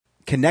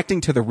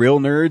connecting to the real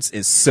nerds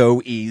is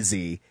so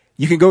easy.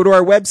 You can go to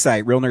our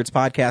website,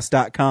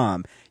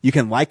 realnerdspodcast.com. You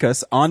can like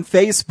us on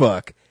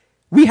Facebook.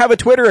 We have a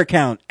Twitter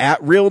account at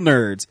Real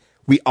Nerds.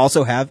 We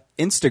also have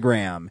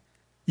Instagram.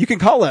 You can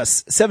call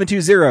us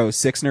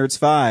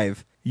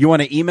 720-6nerds5. You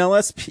want to email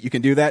us? You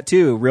can do that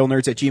too,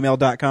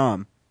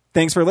 realnerds@gmail.com.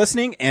 Thanks for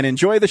listening and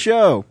enjoy the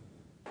show.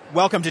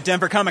 Welcome to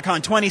Denver Comic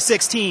Con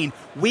 2016.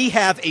 We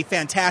have a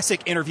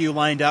fantastic interview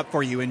lined up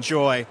for you.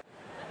 Enjoy.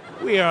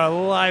 We are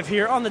live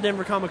here on the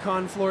Denver Comic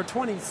Con floor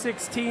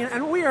 2016,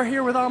 and we are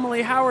here with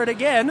Amelie Howard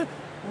again.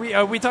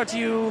 We talked to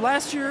you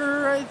last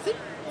year, I think.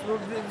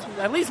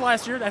 At least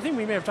last year. I think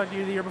we may have talked to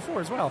you the year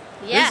before as well.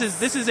 Yes.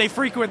 This is a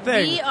frequent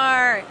thing. We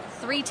are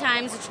 3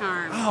 times the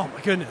charm. Oh,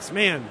 my goodness,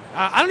 man.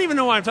 I don't even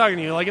know why I'm talking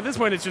to you. Like, at this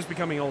point, it's just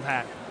becoming old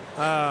hat.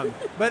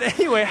 But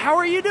anyway, how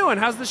are you doing?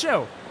 How's the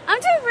show? I'm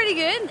doing pretty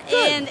good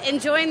and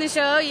enjoying the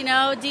show. You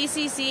know,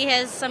 DCC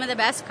has some of the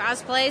best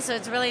cosplay, so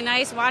it's really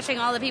nice watching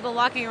all the people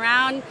walking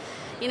around,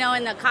 you know,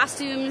 in the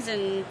costumes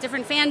and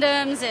different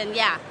fandoms, and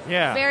yeah,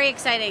 very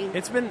exciting.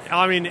 It's been,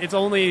 I mean, it's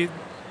only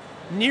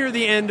near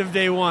the end of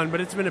day one, but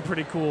it's been a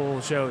pretty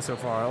cool show so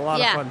far. A lot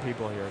of fun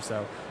people here,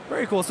 so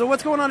very cool. So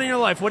what's going on in your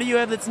life? What do you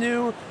have that's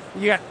new?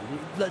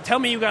 Tell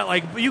me you got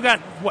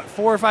what,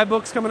 4 or 5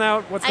 books coming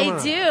out? What's going on?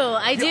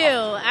 I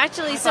do.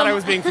 Actually, I thought I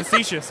was being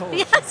facetious. Holy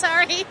yeah,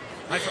 sorry.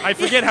 I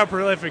forget how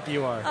prolific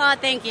you are. Oh,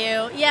 thank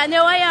you. Yeah,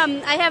 no, I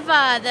have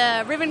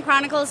the Riven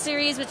Chronicles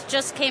series, which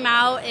just came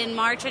out in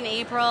March and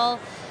April.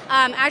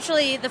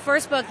 Actually, the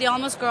first book, The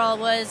Almost Girl,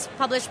 was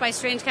published by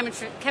Strange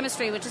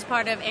Chemistry, which is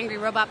part of Angry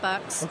Robot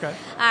Books. Okay.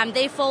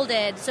 They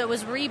folded, so it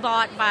was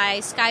rebought by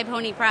Sky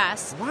Pony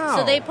Press. Wow.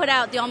 So they put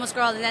out The Almost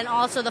Girl, and then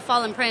also The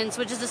Fallen Prince,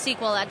 which is the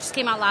sequel that just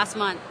came out last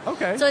month.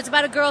 Okay. So it's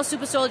about a girl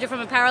super soldier from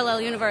a parallel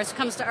universe who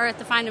comes to Earth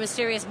to find a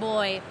mysterious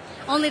boy,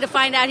 only to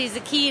find out he's the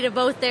key to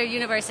both their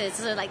universes.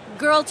 So like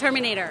Girl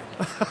Terminator.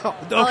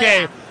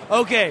 Okay.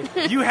 Okay.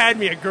 You had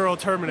me at Girl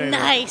Terminator.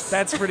 Nice.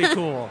 That's pretty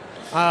cool.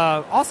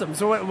 Awesome.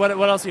 So what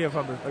else do you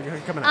have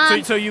coming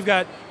out? So you've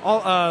got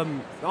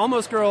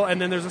Almost Girl,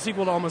 and then there's a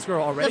sequel to Almost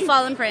Girl already? The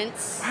Fallen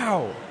Prince.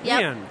 Wow.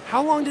 Yep. Man,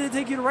 how long did it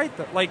take you to write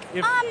that? Like,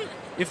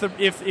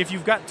 if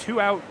you've got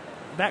 2 out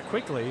that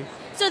quickly.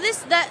 So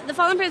The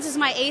Fallen Prince is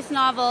my 8th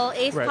novel,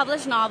 8th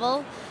published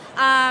novel.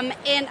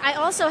 And I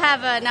also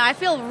have now I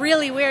feel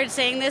really weird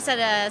saying this at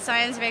a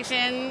science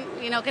fiction,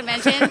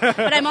 convention,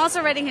 but I'm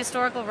also writing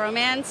historical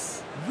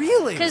romance.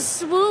 Really? Because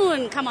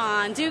Swoon, come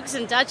on, Dukes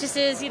and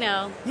Duchesses,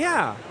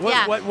 Yeah.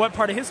 What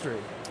part of history?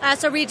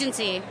 So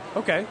Regency.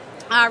 Okay.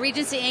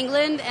 Regency,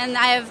 England, and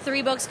I have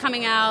 3 books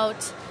coming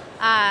out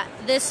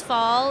this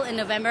fall in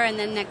November and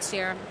then next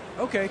year.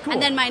 Okay, cool.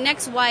 And then my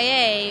next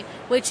YA,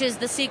 which is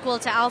the sequel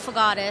to Alpha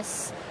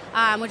Goddess,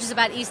 which is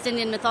about East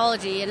Indian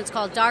mythology, and it's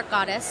called Dark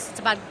Goddess. It's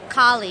about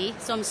Kali,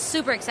 so I'm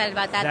super excited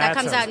about that. That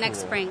comes out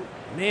next spring.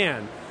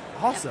 Man,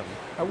 awesome.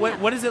 Yep.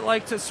 What is it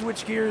like to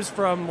switch gears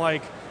from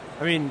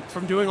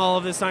from doing all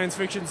of this science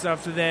fiction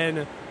stuff to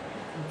then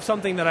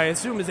something that I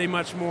assume is a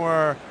much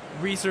more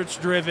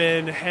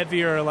research-driven,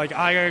 heavier, like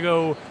I gotta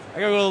go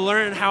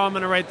learn how I'm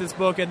going to write this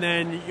book, and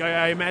then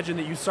I imagine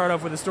that you start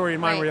off with a story in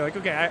mind where you're like,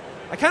 okay,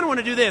 I kind of want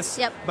to do this,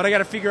 but I got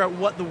to figure out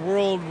what the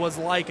world was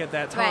like at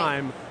that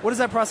time. Right. What does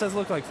that process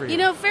look like for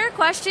you? Fair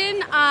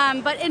question,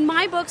 but in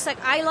my books,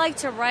 like, I like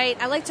to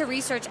write, I like to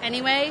research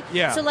anyway.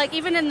 Yeah. So, like,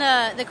 even in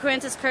the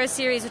Corinthus Curse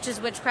series, which is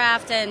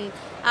witchcraft and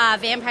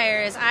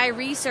vampires, I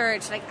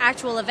research, like,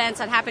 actual events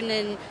that happened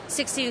in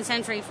 16th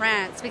century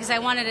France, because I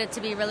wanted it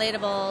to be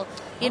relatable,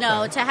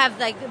 to have,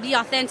 like, be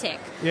authentic.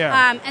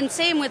 Yeah. And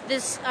same with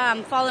this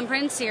Fallen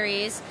Prince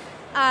series.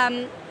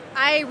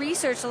 I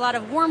researched a lot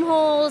of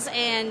wormholes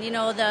and,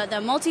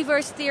 the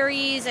multiverse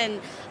theories, and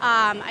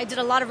I did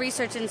a lot of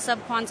research in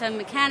subquantum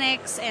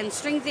mechanics and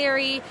string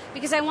theory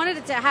because I wanted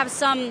it to have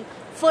some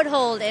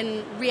foothold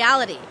in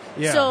reality.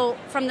 Yeah. So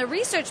from the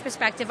research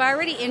perspective, I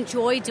already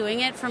enjoy doing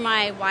it for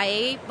my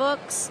YA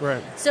books.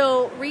 Right.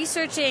 So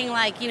researching,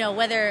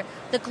 whether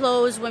the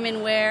clothes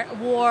women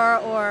wore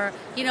or,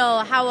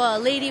 how a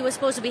lady was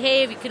supposed to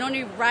behave. You can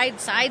only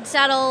ride side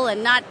saddle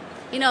and not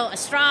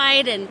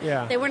astride, and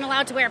they weren't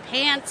allowed to wear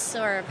pants,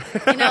 or,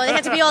 they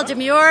had to be all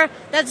demure.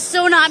 That's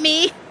so not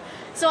me.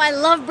 So I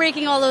love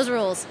breaking all those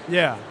rules.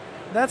 Yeah,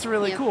 that's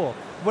really cool.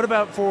 What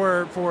about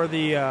for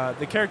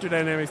the character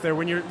dynamics there?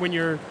 When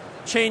you're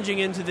changing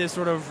into this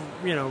sort of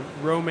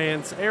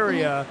romance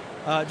area,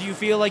 do you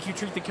feel like you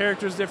treat the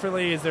characters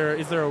differently? Is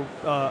there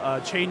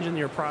a change in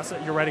your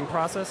writing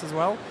process as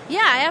well?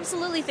 Yeah, I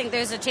absolutely think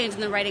there's a change in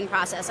the writing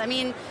process. I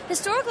mean,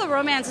 historical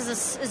romance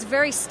is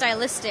very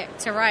stylistic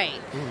to write,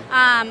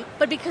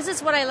 but because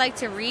it's what I like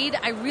to read,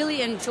 I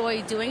really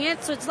enjoy doing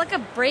it. So it's like a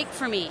break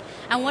for me.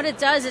 And what it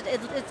does,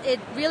 it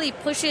really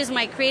pushes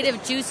my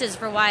creative juices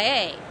for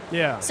YA.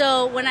 Yeah.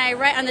 So when I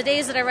write, on the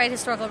days that I write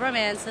historical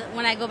romance,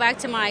 when I go back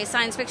to my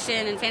science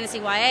fiction and fantasy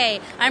YA,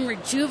 I'm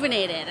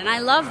rejuvenated, and I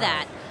love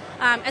that.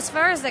 As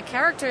far as the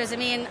characters, I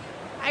mean,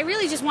 I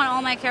really just want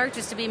all my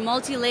characters to be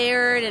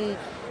multi-layered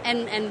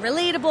and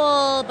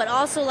relatable, but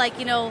also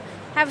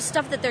have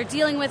stuff that they're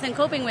dealing with and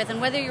coping with,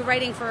 and whether you're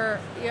writing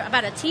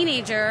about a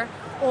teenager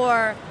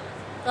or,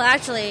 well,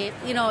 actually,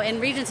 in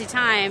Regency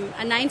time,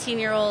 a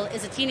 19-year-old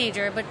is a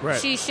teenager, but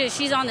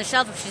she's on the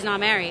shelf if she's not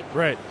married.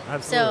 Right,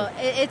 absolutely. So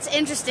it's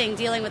interesting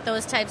dealing with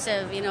those types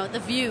of, the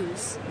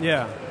views.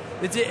 Yeah.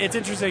 It's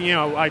interesting,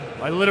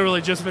 I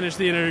literally just finished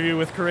the interview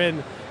with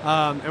Corinne,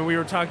 and we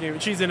were talking,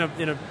 she's in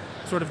a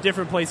sort of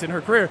different place in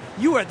her career.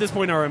 You at this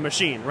point are a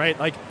machine, right?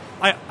 Like,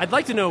 I'd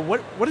like to know,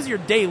 what does your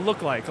day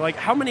look like? Like,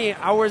 how many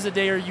hours a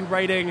day are you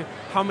writing?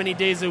 How many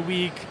days a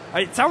week?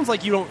 It sounds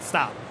like you don't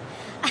stop.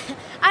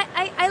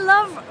 I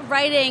love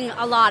writing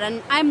a lot,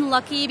 and I'm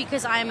lucky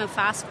because I'm a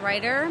fast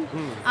writer.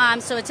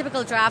 So a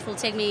typical draft will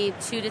take me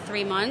 2 to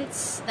 3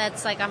 months.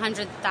 That's like a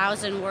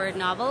 100,000 word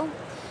novel.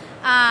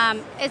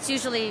 It's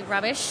usually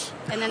rubbish,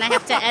 and then I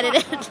have to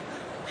edit it.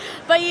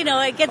 But,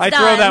 it gets done. I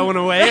throw that one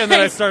away, and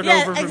then I start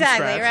over from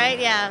exactly, scratch. Right?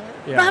 Yeah.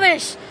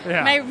 Rubbish!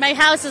 Yeah. My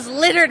house is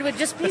littered with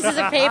just pieces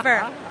of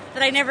paper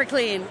that I never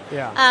clean.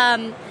 Yeah.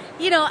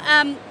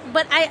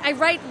 But I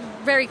write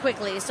very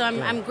quickly, so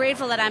I'm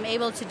grateful that I'm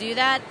able to do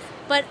that.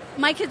 But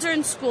my kids are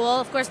in school.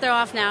 Of course, they're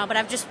off now, but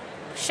I've just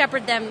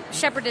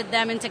shepherded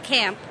them into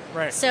camp.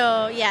 Right.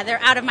 So,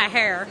 they're out of my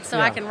hair, so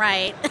I can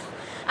write.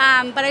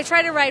 But I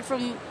try to write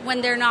from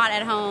when they're not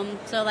at home,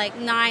 so like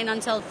 9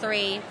 until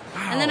 3.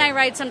 Wow. And then I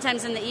write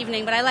sometimes in the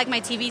evening, but I like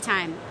my TV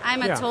time.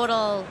 I'm a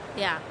total,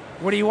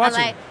 What are you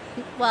watching?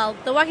 Well,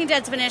 The Walking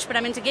Dead's finished, but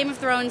I'm into Game of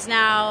Thrones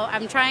now.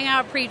 I'm trying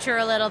out Preacher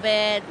a little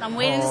bit. I'm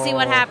waiting to see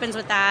what happens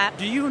with that.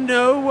 Do you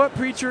know what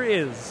Preacher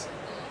is?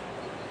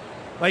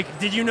 Like,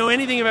 did you know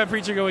anything about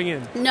Preacher going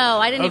in? No,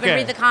 I didn't even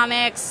read the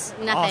comics.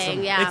 Nothing.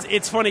 Awesome. Yeah.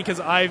 It's funny because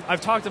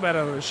I've talked about it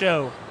on the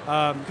show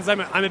because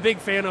I'm a big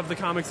fan of the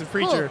comics of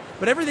Preacher. Cool.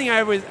 But everything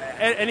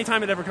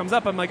anytime it ever comes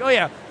up, I'm like,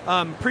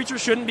 Preacher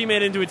shouldn't be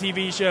made into a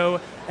TV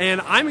show, and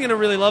I'm going to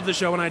really love the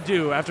show, and I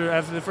do.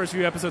 After the first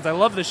few episodes, I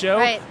love the show.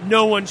 Right.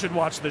 No one should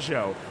watch the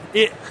show.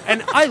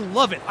 And I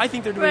love it. I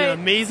think they're doing an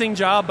amazing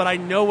job, but I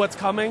know what's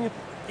coming.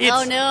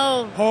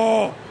 No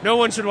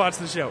one should watch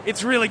the show.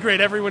 It's really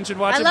great. Everyone should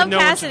watch it, love but no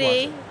Cassidy. one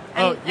should watch it.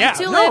 And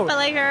Tulip, I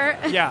like her.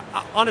 Yeah,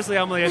 honestly,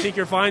 Amelie, I think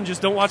you're fine.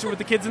 Just don't watch it with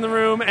the kids in the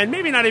room, and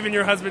maybe not even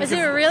your husband. Is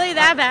it really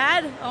that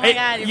bad? Oh my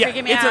God, you're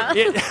freaking me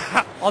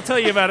out. I'll tell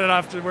you about it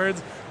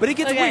afterwards. But it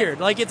gets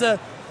weird. Like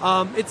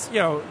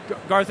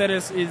Garth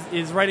Ennis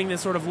is writing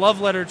this sort of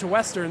love letter to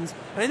westerns,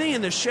 and I think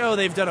in the show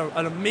they've done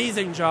an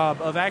amazing job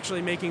of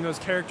actually making those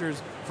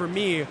characters, for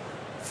me,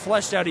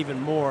 fleshed out even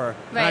more.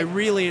 Right. And I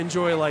really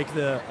enjoy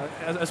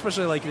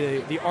especially like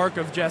the arc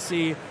of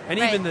Jesse and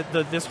even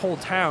this whole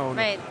town.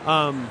 Right.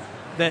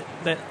 That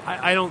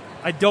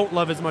I don't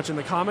love as much in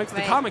the comics. The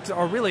comics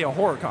are really a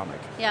horror comic.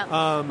 Yeah.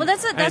 Well,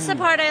 that's the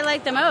part I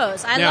like the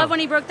most. I love when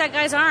he broke that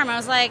guy's arm. I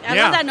was like, I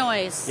love that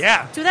noise.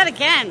 Yeah. Do that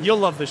again. You'll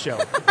love the show.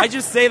 I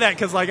just say that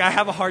because I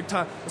have a hard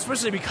time,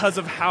 especially because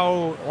of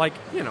how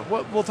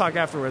we'll talk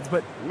afterwards.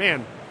 But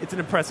man, it's an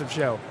impressive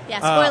show. Yeah.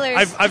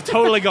 Spoilers. I've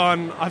totally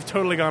gone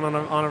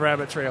on a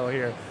rabbit trail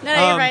here.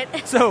 No, you're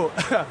right. So,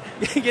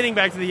 getting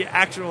back to the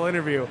actual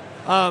interview,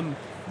 having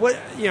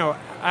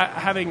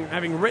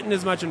written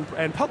as much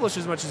and published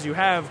as much as you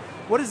have,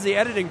 what does the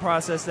editing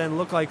process then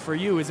look like for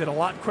you? Is it a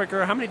lot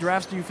quicker? How many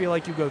drafts do you feel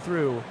like you go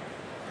through?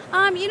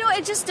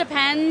 It just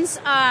depends.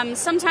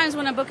 Sometimes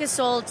when a book is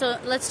sold, so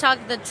let's talk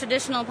the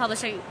traditional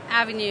publishing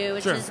avenue,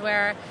 which is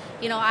where,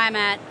 I'm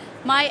at.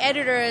 My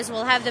editors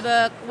will have the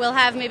book, we'll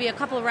have maybe a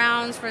couple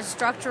rounds for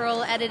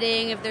structural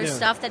editing, if there's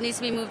stuff that needs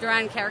to be moved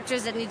around,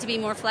 characters that need to be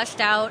more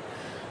fleshed out.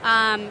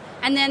 And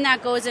then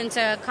that goes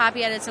into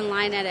copy edits and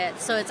line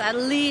edits. So it's at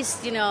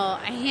least, a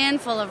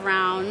handful of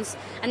rounds,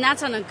 and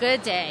that's on a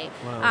good day.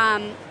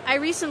 Wow. I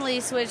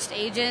recently switched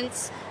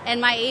agents, and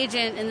my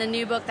agent in the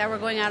new book that we're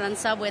going out on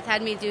sub with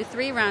had me do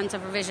 3 rounds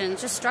of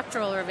revisions, just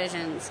structural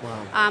revisions,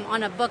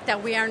 on a book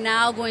that we are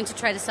now going to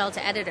try to sell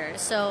to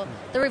editors. So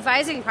the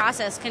revising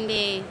process can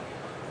be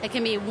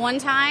 1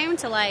 time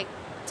to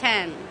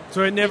 10.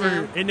 So it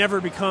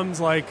never becomes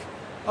like,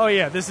 oh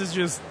yeah, this is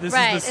the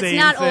same thing.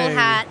 It's not old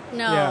hat,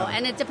 no. Yeah.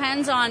 And it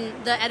depends on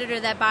the editor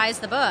that buys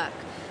the book.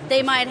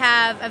 They might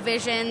have a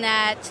vision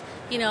that,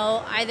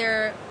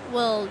 either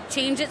will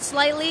change it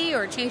slightly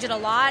or change it a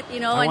lot,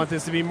 I want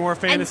this to be more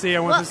fantasy, I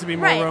want this to be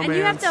more romance. And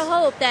you have to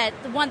hope that,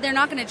 they're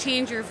not going to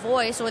change your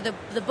voice or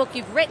the book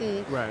you've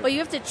written, but you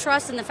have to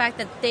trust in the fact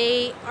that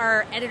they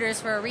are editors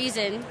for a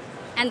reason,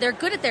 and they're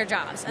good at their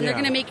jobs, and they're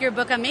going to make your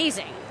book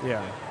amazing.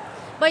 Yeah.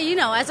 But,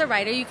 as a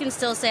writer, you can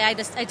still say, I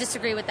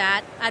disagree with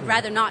that. I'd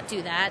rather not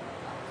do that.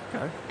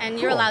 Okay. And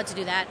you're allowed to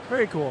do that.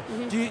 Very cool.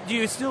 Mm-hmm. Do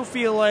you still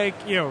feel like,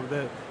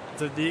 the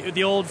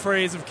old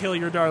phrase of kill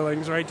your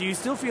darlings, right? Do you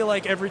still feel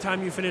like every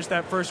time you finish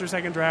that first or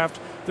second draft,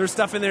 there's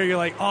stuff in there you're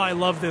like, oh, I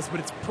love this, but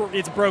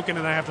it's broken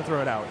and I have to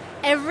throw it out?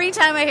 Every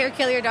time I hear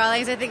kill your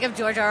darlings, I think of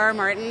George R.R.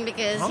 Martin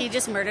because he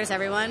just murders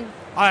everyone.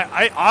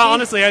 I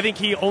honestly, I think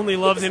he only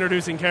loves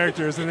introducing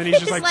characters, and then he's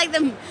just like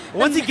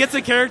once he gets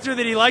a character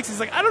that he likes,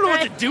 he's like, I don't know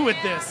what to do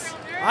with this.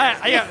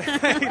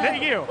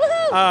 Thank you.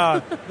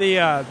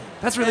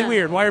 That's really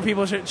weird. Why are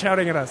people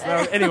shouting at us?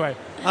 Anyway,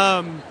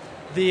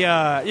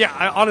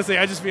 Honestly,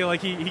 I just feel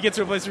like he gets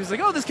to a place where he's like,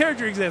 oh, this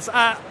character exists.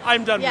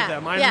 I'm done with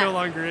them. I'm no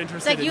longer interested.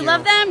 It's like in you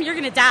love them, you're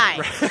gonna die.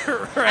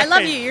 Right. I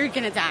love you, you're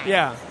gonna die.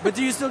 Yeah, but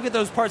do you still get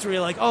those parts where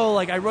you're like, oh,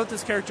 like I wrote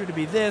this character to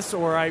be this,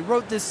 or I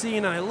wrote this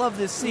scene and I love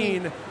this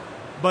scene,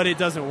 but it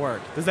doesn't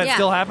work? Does that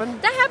still happen?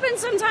 That happens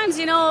sometimes.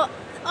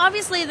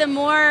 Obviously, the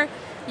more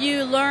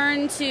you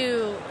learn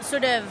to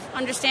sort of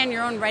understand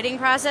your own writing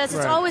process,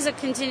 it's always a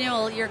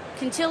you're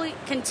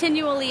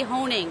continually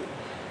honing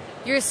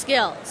your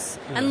skills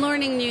and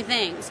learning new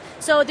things.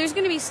 So there's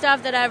going to be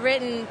stuff that I've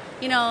written,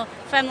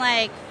 if I'm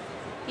like,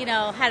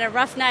 had a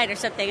rough night or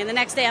something, and the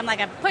next day I'm like,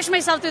 I push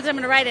myself through this, I'm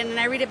going to write it, and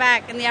I read it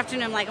back in the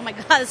afternoon, I'm like, oh my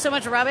God, there's so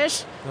much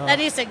rubbish. That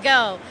needs to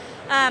go.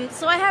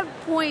 So I have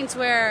points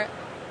where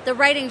the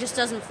writing just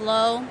doesn't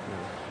flow.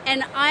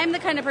 And I'm the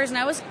kind of person,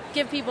 I always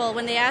give people,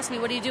 when they ask me,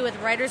 what do you do with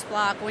writer's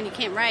block when you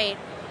can't write,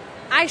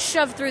 I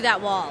shove through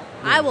that wall.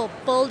 I will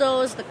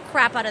bulldoze the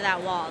crap out of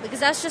that wall, because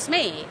that's just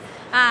me.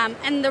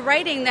 And the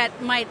writing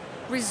that might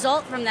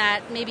result from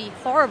that may be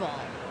horrible,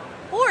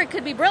 or it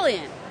could be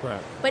brilliant. Right.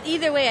 But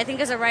either way, I think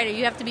as a writer,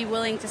 you have to be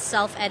willing to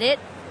self-edit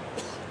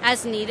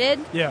as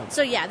needed. Yeah.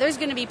 So there's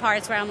going to be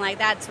parts where I'm like,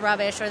 that's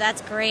rubbish, or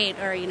that's great,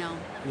 or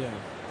Yeah.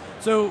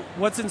 So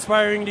what's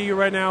inspiring to you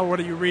right now? What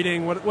are you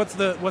reading? What's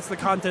the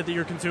content that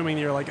you're consuming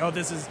that you're like, oh,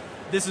 this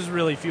is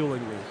really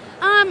fueling me?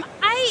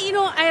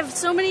 I have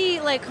so many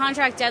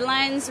contract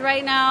deadlines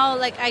right now.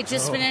 Like I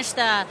just finished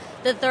the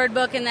third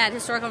book in that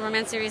historical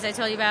romance series I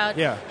told you about.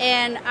 Yeah.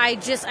 And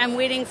I'm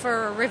waiting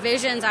for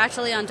revisions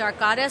actually on Dark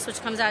Goddess,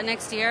 which comes out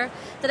next year.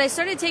 That I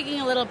started taking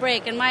a little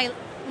break, and my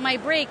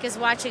break is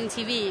watching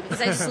TV,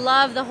 because I just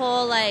love the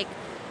whole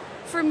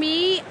for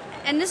me.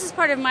 And this is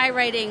part of my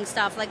writing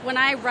stuff. Like when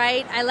I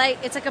write,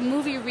 it's like a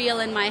movie reel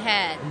in my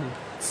head.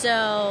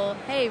 So,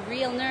 hey,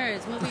 real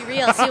nerds, movie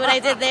reel. See what I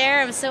did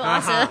there? I'm so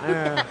awesome.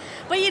 Yeah.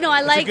 But,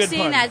 I like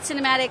seeing that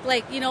cinematic,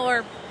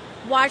 or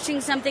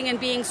watching something and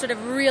being sort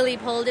of really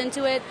pulled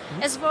into it.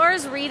 As far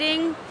as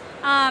reading,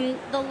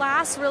 the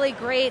last really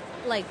great,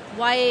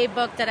 YA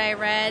book that I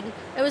read,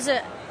 it was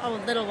a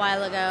little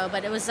while ago,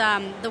 but it was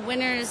The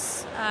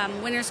Winner's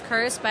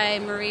Curse by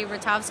Marie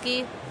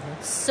Ratovsky.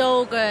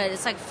 So good.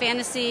 It's like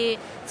fantasy.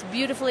 It's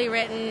beautifully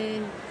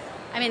written.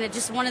 I mean, it's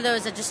just one of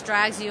those that just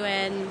drags you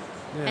in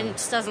and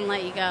just doesn't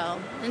let you go.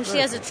 And she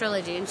has a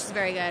trilogy, and she's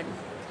very good.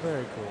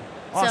 Very cool.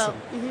 Awesome.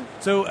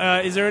 So,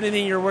 is there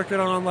anything you're working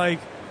on,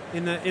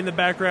 in the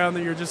background,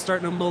 that you're just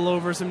starting to mull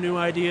over some new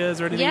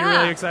ideas, or anything you're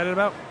really excited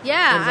about?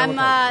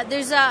 Yeah,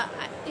 there's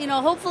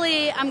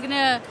hopefully I'm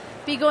gonna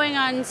be going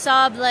on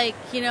sub,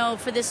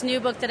 for this new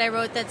book that I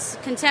wrote that's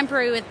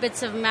contemporary with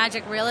bits of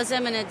magic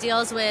realism, and it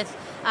deals with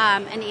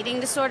an eating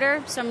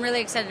disorder. So I'm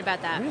really excited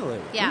about that. Really?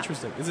 Yeah.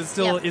 Interesting. Is it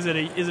still? Is it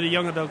a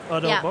young adult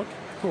book?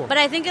 Cool. But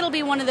I think it'll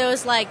be one of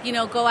those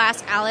Go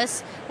Ask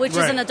Alice, which is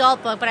an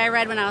adult book, but I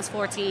read when I was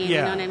 14. Yeah, you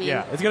know what I mean?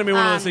 Yeah, it's going to be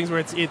one of those things where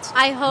it's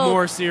I hope,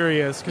 more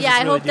serious. Yeah,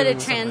 I hope that it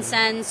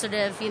transcends sort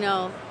of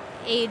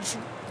age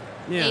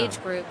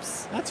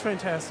groups. That's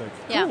fantastic.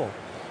 Yeah.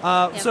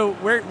 Cool. So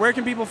where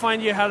can people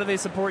find you? How do they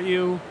support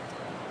you?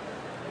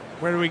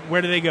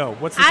 Where do they go?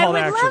 What's the call to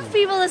action? I would love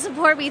people to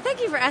support me.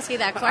 Thank you for asking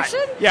that question.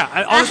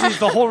 Honestly, it's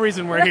the whole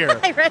reason we're here.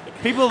 Right.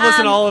 People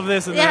listen to all of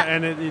this,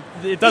 and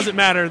it doesn't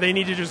matter. They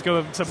need to just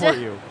go support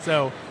you.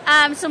 So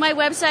my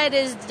website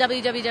is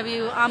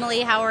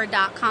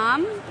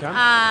www.ameliehoward.com. Okay.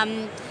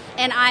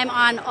 And I'm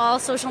on all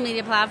social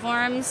media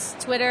platforms: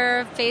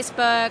 Twitter,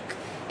 Facebook,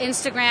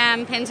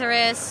 Instagram,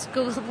 Pinterest,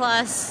 Google+.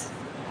 Awesome.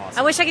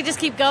 I wish I could just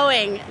keep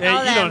going.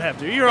 Yeah, you don't have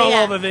to. You're on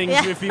all the things.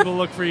 If people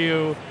look for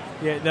you,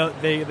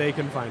 they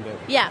can find it.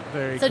 Yeah.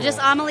 Very so cool. just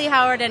Amelie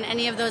Howard and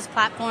any of those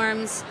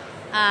platforms.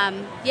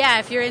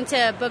 If you're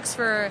into books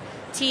for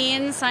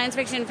teens, science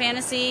fiction,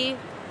 fantasy,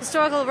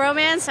 historical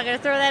romance, I'm going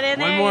to throw that in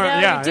there. More,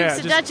 Dukes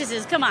and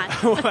Duchesses, come on.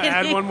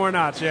 Add one more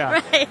notch,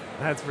 Right.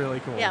 That's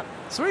really cool. Yep.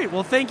 Sweet.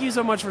 Well, thank you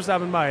so much for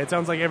stopping by. It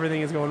sounds like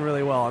everything is going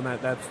really well, and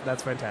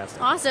that's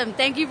fantastic. Awesome.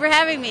 Thank you for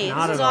having me.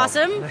 Not this was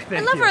at all. awesome. I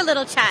love our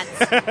little chats.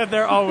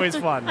 They're always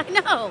fun. I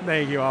know.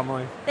 Thank you,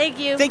 Amelie. Thank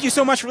you. Thank you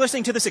so much for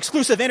listening to this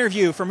exclusive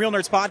interview from Real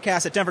Nerds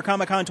Podcast at Denver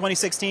Comic Con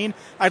 2016.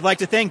 I'd like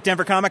to thank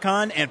Denver Comic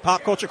Con and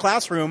Pop Culture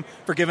Classroom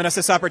for giving us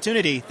this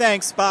opportunity.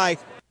 Thanks. Bye.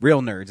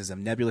 Real Nerds is a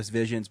Nebulous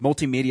Visions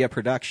multimedia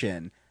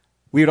production.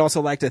 We would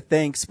also like to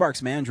thank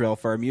Sparks Mandrill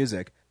for our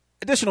music.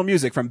 Additional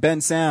music from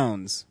Ben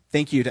Sounds.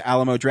 Thank you to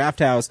Alamo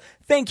Drafthouse.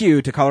 Thank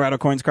you to Colorado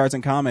Coins, Cards,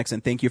 and Comics.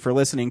 And thank you for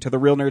listening to the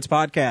Real Nerds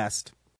Podcast.